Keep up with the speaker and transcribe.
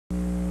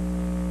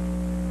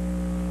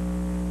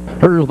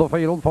Here's the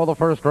field for the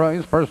first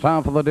race. First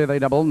half of the day they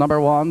double. Number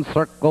 1,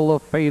 Circle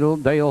of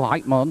Field, Dale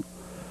Hiteman.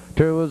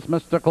 2 is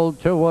Mystical,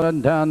 2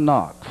 and Dan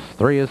Knox.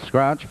 3 is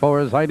Scratch.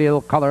 4 is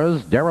Ideal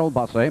Colors, Daryl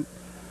Bussey.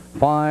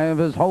 5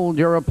 is Hold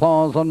Your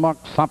Applause on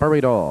Mark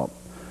Saporito.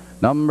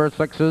 Number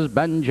 6 is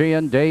Benji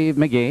and Dave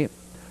McGee.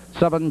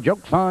 7,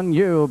 Joke's on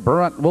You,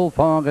 Brett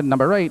Wolfog. And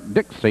number 8,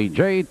 Dixie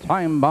J.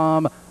 Time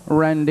Bomb,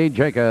 Randy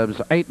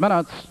Jacobs. 8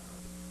 minutes.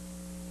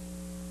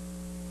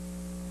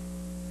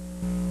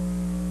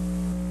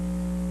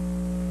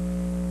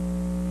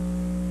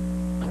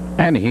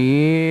 And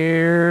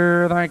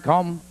here they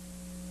come.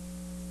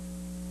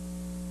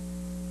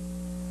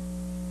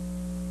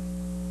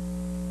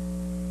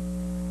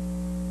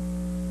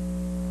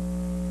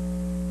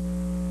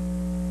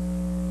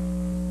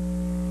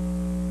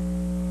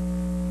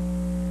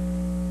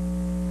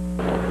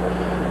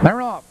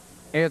 They're off.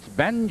 It's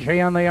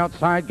Benji on the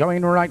outside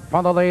going right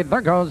for the lead.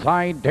 There goes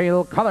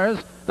Ideal Colors.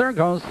 There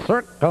goes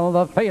Circle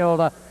the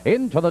Field.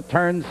 Into the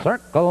turn,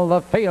 Circle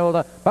the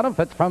Field.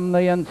 Benefits from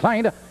the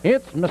inside.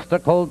 It's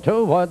Mystical,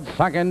 2 Wood.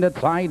 Second,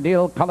 it's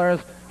Ideal Colors.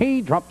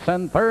 He drops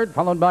in third,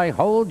 followed by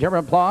Hold Your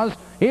Applause.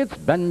 It's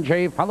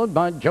Benji, followed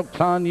by Joke's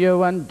on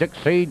You and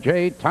Dixie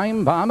J.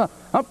 Time Bomb.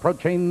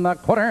 Approaching the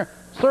quarter,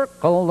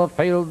 Circle the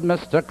Field,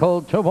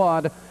 Mystical, 2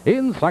 Wood.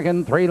 In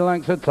second, 3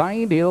 lengths, it's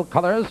Ideal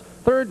Colors.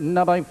 Third,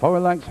 now by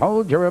 4 lengths,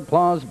 Hold Your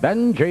Applause.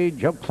 Benji,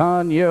 Joke's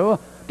on You.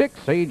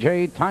 Dixie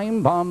J.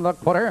 Time Bomb, the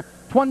quarter,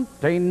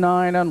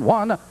 29 and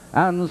 1.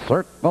 And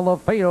Circle the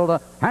Field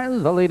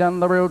has the lead on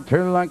the road.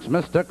 2 lengths,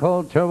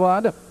 Mystical, 2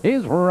 Wood.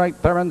 He's right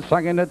there in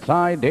second. It's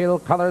Ideal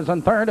Colors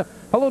in third,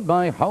 followed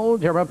by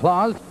Hold Your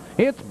Applause.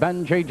 It's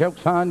Benji,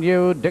 Joke's on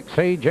You,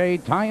 Dixie J.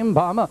 Time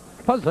Bomb.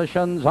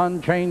 Positions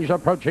unchanged,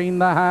 approaching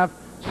the half.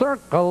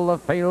 Circle the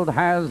Field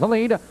has the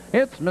lead.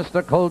 It's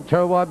Mystical,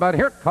 2 Wood, but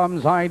here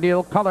comes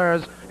Ideal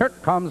Colors. Here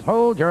comes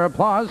Hold Your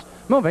Applause.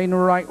 Moving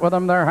right with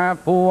them, they're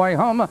halfway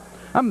home.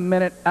 1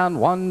 minute and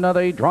 1,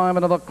 they drive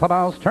into the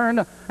clubhouse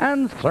turn,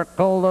 and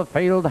Circle the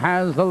Field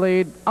has the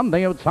lead. On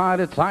the outside,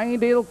 it's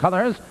Ideal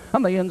Colors.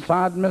 On the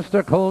inside,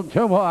 Mystical,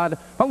 2 Wood.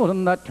 Followed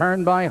in that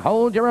turn by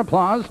Hold Your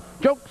Applause.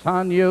 Joke's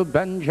on You,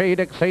 Benji,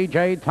 Dixie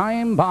J.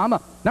 Time Bomb.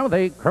 Now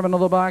they criminal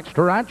the back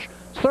stretch.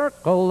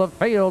 Circle the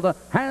Field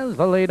has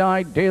the lead.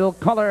 Ideal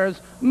Colors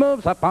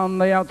moves up on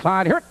the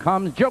outside. Here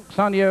comes Joke's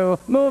on You.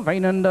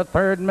 Moving into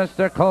third,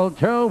 Mystical,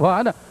 2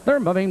 Wood. They're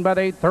moving by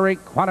the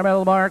 3/4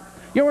 mile mark.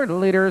 Your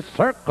leader,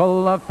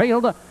 Circle the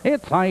Field.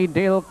 It's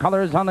Ideal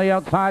Colors on the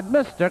outside.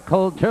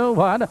 Mystical, 2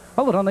 Wood.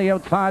 Followed on the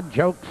outside,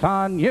 Joke's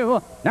on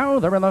You. Now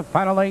they're in the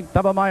final 1/8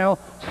 of a mile.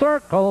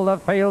 Circle the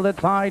Field.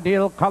 It's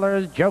Ideal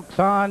Colors. Joke's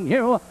on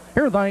You.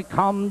 Here they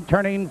come,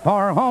 turning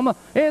for home.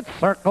 It's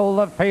Circle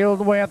the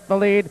Field with the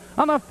lead.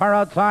 On the far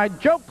outside,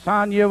 Joke's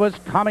on You is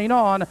coming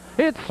on.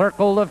 It's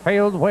Circle the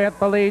Field with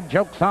the lead.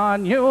 Joke's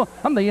on You.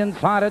 On the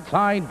inside, it's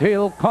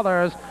Ideal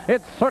Colors.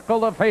 It's Circle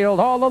the Field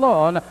all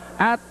alone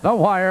at the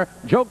wire.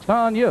 Joke's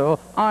on You.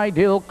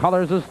 Ideal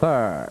Colors is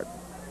third.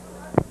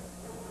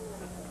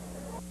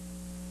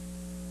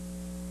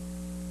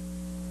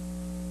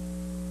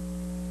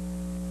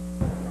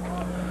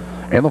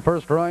 In the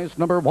first race,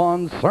 number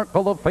 1,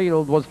 Circle the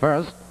Field was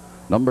first.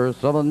 Number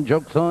 7,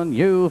 Joke's on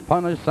You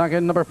finished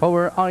second. Number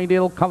 4,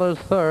 Ideal Colors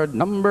third.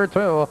 Number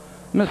 2,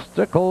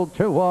 Mystical,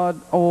 2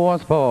 Wood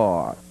was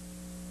fourth.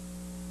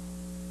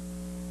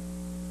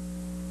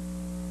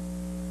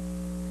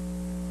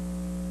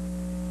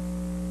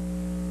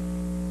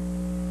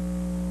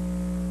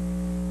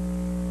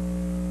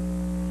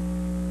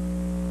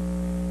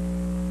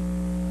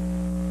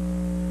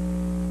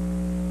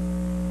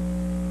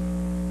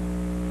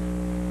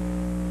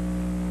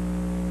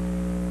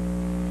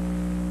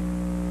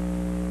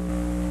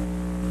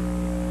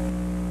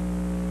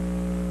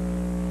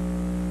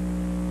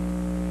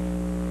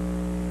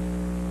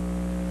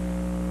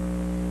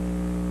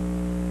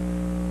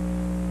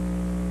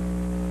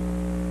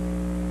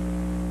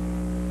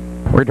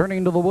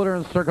 Returning to the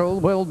winner's circle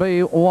will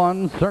be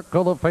 1,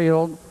 Circle the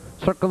Field.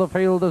 Circle the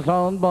Field is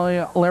owned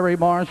by Larry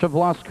Marsh of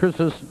Las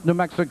Cruces, New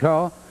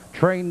Mexico.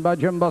 Trained by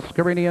Jim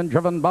Buscarini and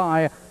driven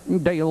by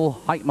Dale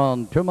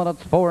Hiteman. 2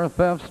 minutes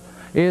 4/5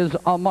 is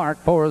a mark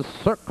for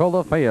Circle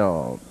the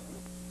Field.